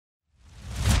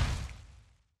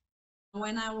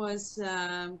when I was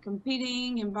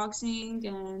competing in boxing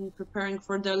and preparing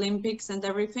for the Olympics and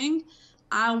everything,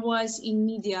 I was in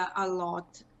media a lot,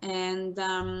 and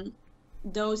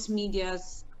those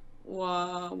medias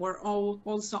were all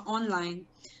also online.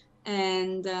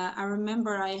 And I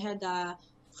remember I had a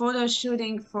photo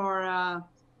shooting for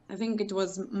I think it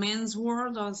was Men's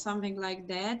World or something like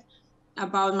that,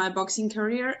 about my boxing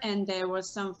career, and there were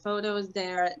some photos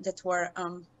there that were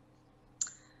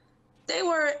they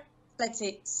were, let's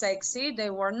say, sexy. They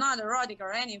were not erotic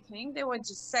or anything, they were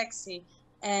just sexy,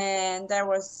 and there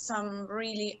was some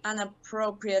really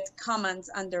inappropriate comments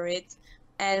under it,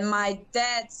 and my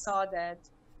dad saw that.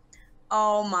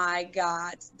 Oh my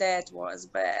God, that was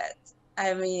bad.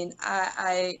 I mean,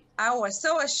 I was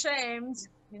so ashamed,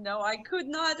 you know, I could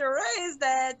not erase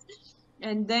that.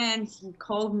 And then he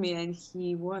called me and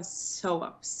he was so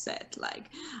upset. Like,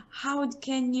 how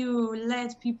can you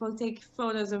let people take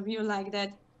photos of you like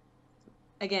that?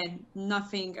 Again,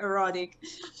 nothing erotic.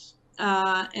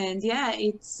 And yeah,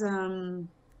 it's uh,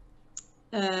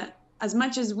 as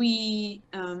much as we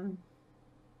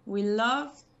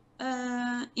love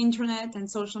internet and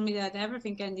social media and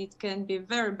everything, and it can be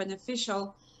very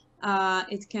beneficial,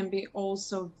 it can be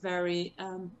also very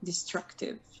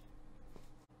destructive.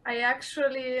 I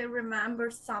actually remember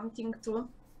something too.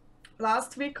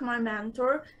 Last week, my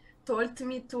mentor told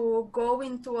me to go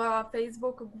into a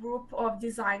Facebook group of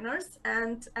designers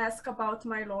and ask about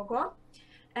my logo.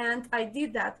 And I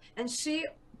did that. And she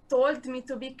told me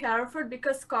to be careful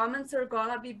because comments are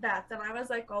gonna be bad. And I was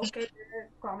like, okay, the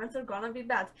comments are gonna be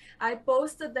bad. I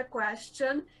posted the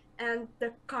question and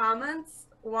the comments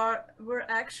were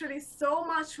actually so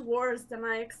much worse than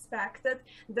I expected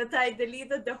that I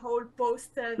deleted the whole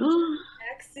post and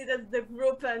exited the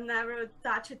group and never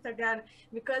touched it again,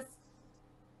 because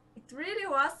it really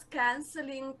was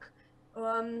canceling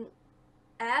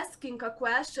asking a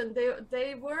question.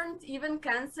 They weren't even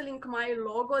canceling my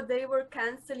logo, they were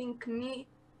canceling me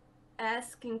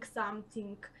asking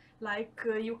something, like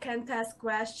you can't ask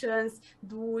questions,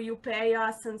 do you pay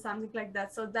us, and something like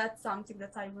that. So that's something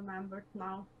that I remembered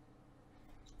now.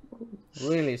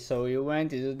 Really? So you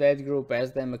went into that group,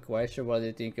 asked them a question, what do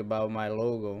you think about my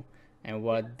logo, and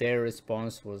what their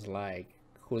response was like?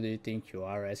 Who do you think you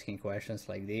are asking questions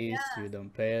like this? You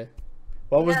don't pay?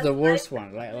 What was the worst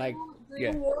one? Do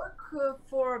you work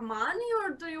for money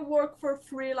or do you work for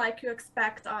free like you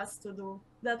expect us to do?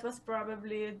 That was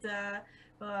probably the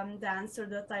answer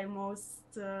that I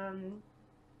most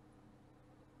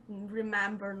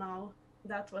remember now.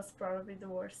 That was probably the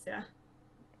worst, yeah.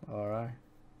 All right.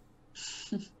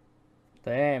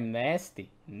 Damn, nasty,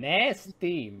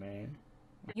 man.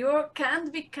 You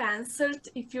can't be cancelled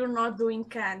if you're not doing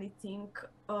anything,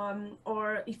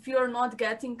 or if you're not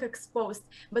getting exposed.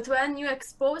 But when you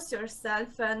expose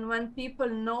yourself and when people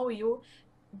know you,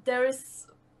 there is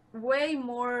way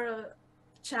more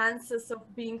chances of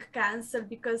being cancelled,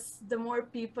 because the more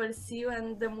people see you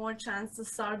and the more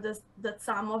chances are that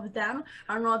some of them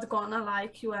are not gonna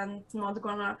like you and not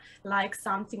gonna like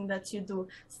something that you do.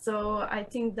 So I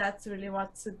think that's really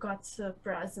what got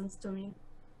present to me.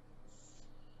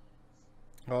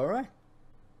 All right.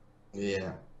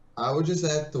 Yeah, I would just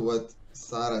add to what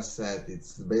Sarah said.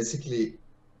 It's basically,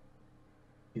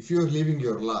 if you're living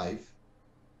your life,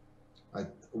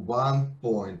 at one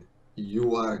point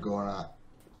you are gonna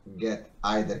get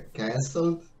either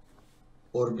cancelled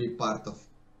or be part of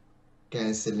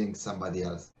canceling somebody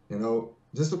else. You know,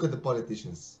 just look at the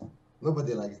politicians.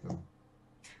 Nobody likes them.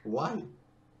 Why?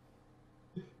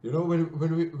 You know,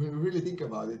 when we really think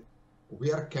about it,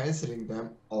 we are canceling them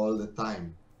all the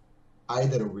time.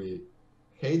 Either we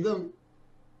hate them,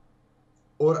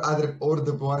 or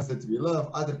the ones that we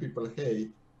love, other people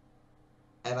hate,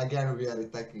 and again we are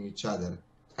attacking each other,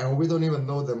 and we don't even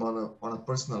know them on a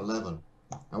personal level,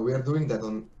 and we are doing that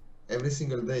on every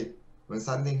single day. When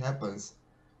something happens,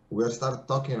 we start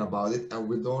talking about it, and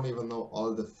we don't even know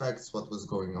all the facts, what was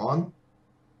going on,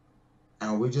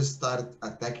 and we just start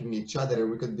attacking each other,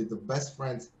 and we could be the best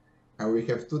friends, and we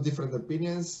have two different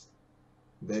opinions.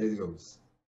 There it goes.